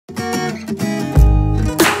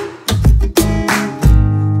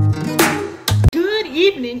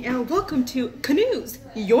and welcome to CNEWS,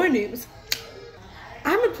 your news.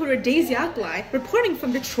 I'm reporter Daisy Alkali, reporting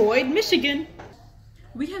from Detroit, Michigan.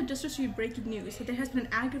 We have just received breaking news that there has been an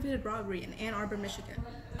aggravated robbery in Ann Arbor, Michigan.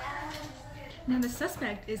 Now the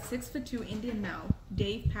suspect is 6'2" Indian male,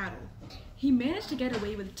 Dave Paddle. He managed to get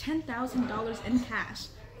away with $10,000 in cash,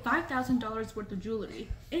 $5,000 worth of jewelry,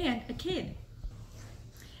 and a kid.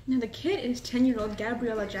 Now the kid is 10-year-old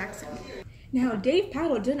Gabriella Jackson. Now Dave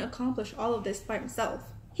Paddle didn't accomplish all of this by himself.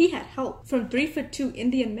 He had help from 3'2"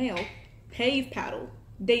 Indian male, Dave Paddle,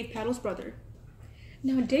 Dave Paddle's brother.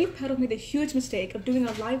 Now Dave Paddle made the huge mistake of doing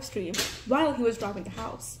a live stream while he was robbing the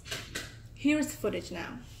house. Here's the footage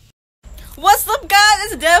now. What's up, guys?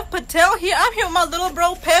 It's Dev Patel here. I'm here with my little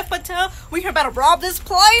bro, Pev Patel. We here about to rob this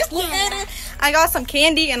place. Look at it. I got some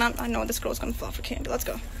candy, and I know this girl's gonna fall for candy. Let's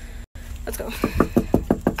go. Let's go.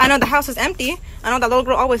 I know the house is empty. I know that little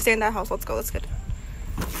girl always stay in that house. Let's go. Let's get it.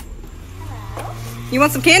 You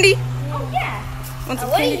want some candy? Oh, yeah. Want some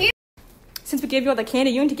candy? Since we gave you all the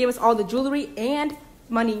candy, you need to give us all the jewelry and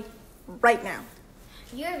money right now.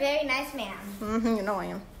 You're a very nice man. You know I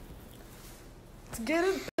am. Let's get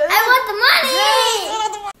it. I want the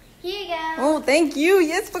money! Here you go. Oh, thank you.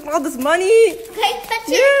 Yes, look at all this money. Okay, touch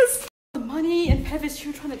it. Yes. The money, and Pev is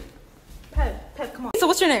here trying to... Pev, come on. So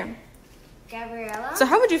what's your name? Gabriella. So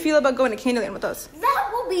how would you feel about going to Candyland with us?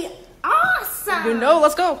 That will be awesome. You know,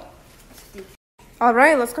 let's go. All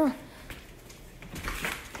right, let's go.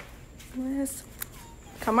 Yes.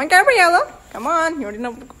 Come on, Gabriella. Come on. You already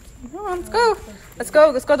know. Come on, let's go. Let's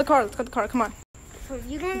go. Let's go to the car. Let's go to the car. Come on.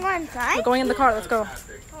 You gonna go inside? We're going in the car. Let's go.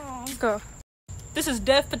 Let's go. This is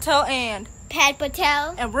Dev Patel and Pat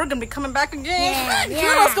Patel. And we're gonna be coming back again.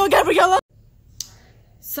 Yeah. Let's go, Gabriella.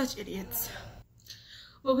 Such idiots.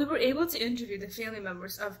 Well, we were able to interview the family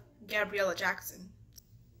members of Gabriella Jackson.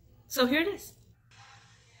 So here it is.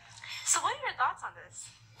 So what are your thoughts on this?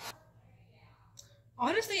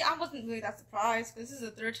 Honestly, I wasn't really that surprised. This is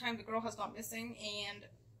the third time the girl has gone missing, and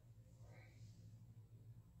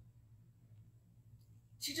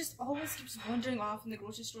she just always keeps wandering off in the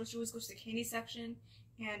grocery store. She always goes to the candy section,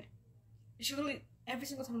 and she literally, every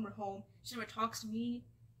single time we're home, she never talks to me,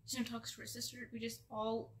 she never talks to her sister. We just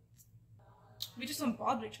don't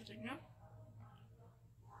bother each other, you know?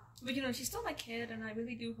 But you know, she's still my kid, and I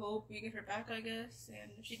really do hope we get her back, I guess,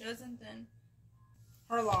 and if she doesn't, then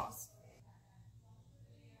her loss.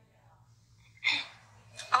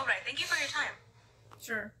 Alright, thank you for your time.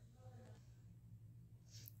 Sure.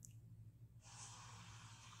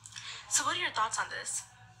 So what are your thoughts on this?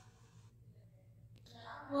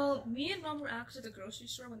 Well, me and Mom were actually at the grocery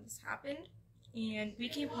store when this happened, and we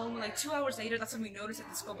came home like 2 hours later. That's when we noticed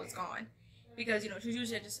that the girl was gone, because you know she was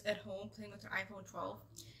usually just at home playing with her iPhone 12.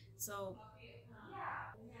 So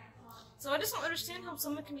I just don't understand how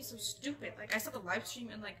someone can be so stupid. Like, I saw the live stream,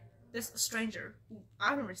 and like this stranger who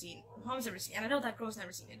I've never seen, Mom's never seen, and I know that girl's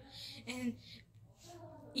never seen it, and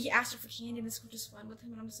he asked her for candy, and this girl just went with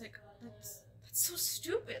him, and I'm just like, that's so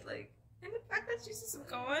stupid. Like, and the fact that she's just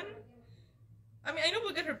gone. I mean, I know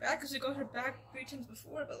we'll get her back because we got her back 3 times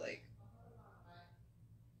before, but like,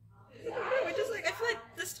 I don't know. It just like, I feel like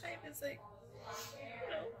this time it's like,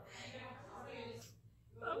 you know.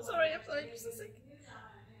 I'm sorry. It's just like,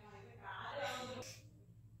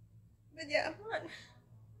 but yeah,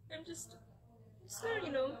 I'm just gonna,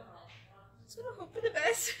 you know, just gonna hope for the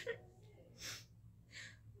best,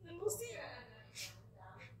 and we'll see.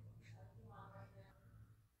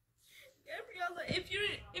 Gabriella, if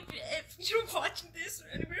you're watching this or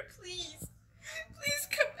anywhere, please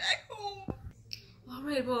come back home.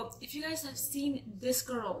 Alright, well, if you guys have seen this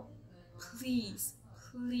girl, please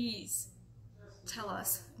tell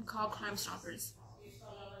us and call Crime Stoppers.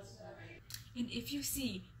 And if you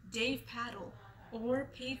see Dave Paddle or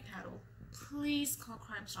Pave Paddle, please call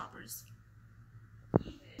Crime Stoppers.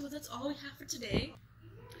 Well, that's all we have for today.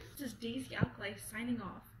 This is Daisy Alkali signing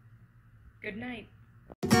off. Good night.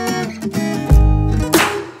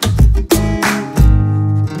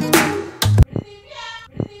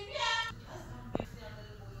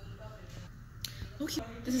 Okay,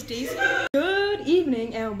 this is Daisy. Good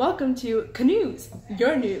evening and welcome to CNEWS,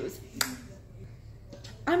 your news.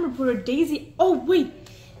 I'm reporter Daisy. Oh wait,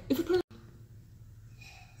 if we put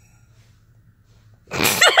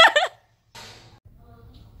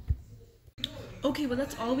okay, well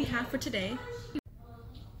that's all we have for today.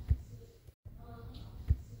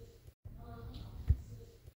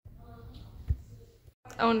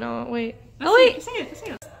 Oh no, wait. Oh wait! Sing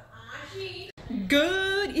it.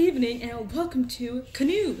 Good evening and welcome to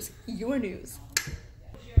CNEWS, your news.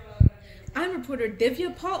 I'm reporter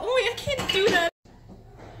Divya Paul. Oh wait, I can't do that.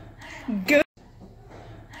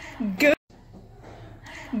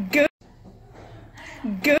 Good.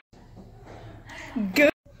 Good.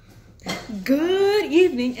 Good. Good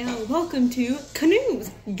evening and welcome to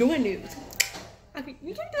CNEWS, your news. Okay,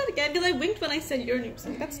 you can do that again because I winked when I said your news.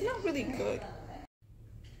 Like, that's not really good.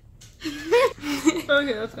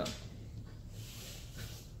 Okay, let's go.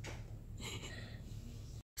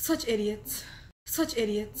 Such idiots. Such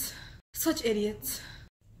idiots. Such idiots.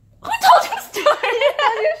 Who told you to start?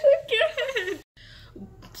 You shook your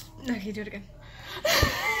head. Okay, do it again.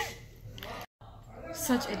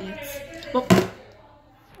 Such idiots. Well,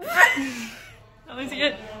 let me see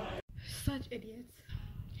it. Such idiots.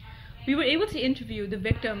 We were able to interview the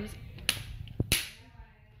victims.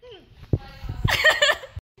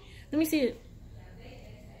 Let me see it.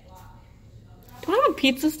 Do I have a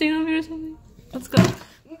pizza stain on here or something? Let's go.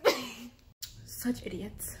 Such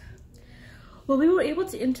idiots. Well, we were able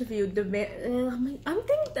to interview the I'm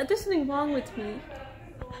thinking that there's something wrong with me.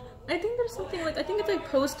 I think there's something like, I think it's like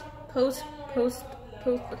post,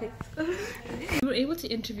 okay. We were able to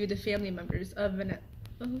interview the family members of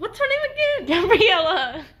what's her name again?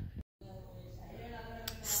 Gabriella.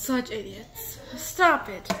 Such idiots. Stop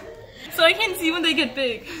it. So I can't see when they get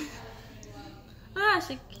big. Ah,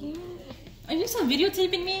 she can't. Are you still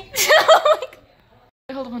videotaping me?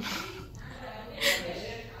 Hold on.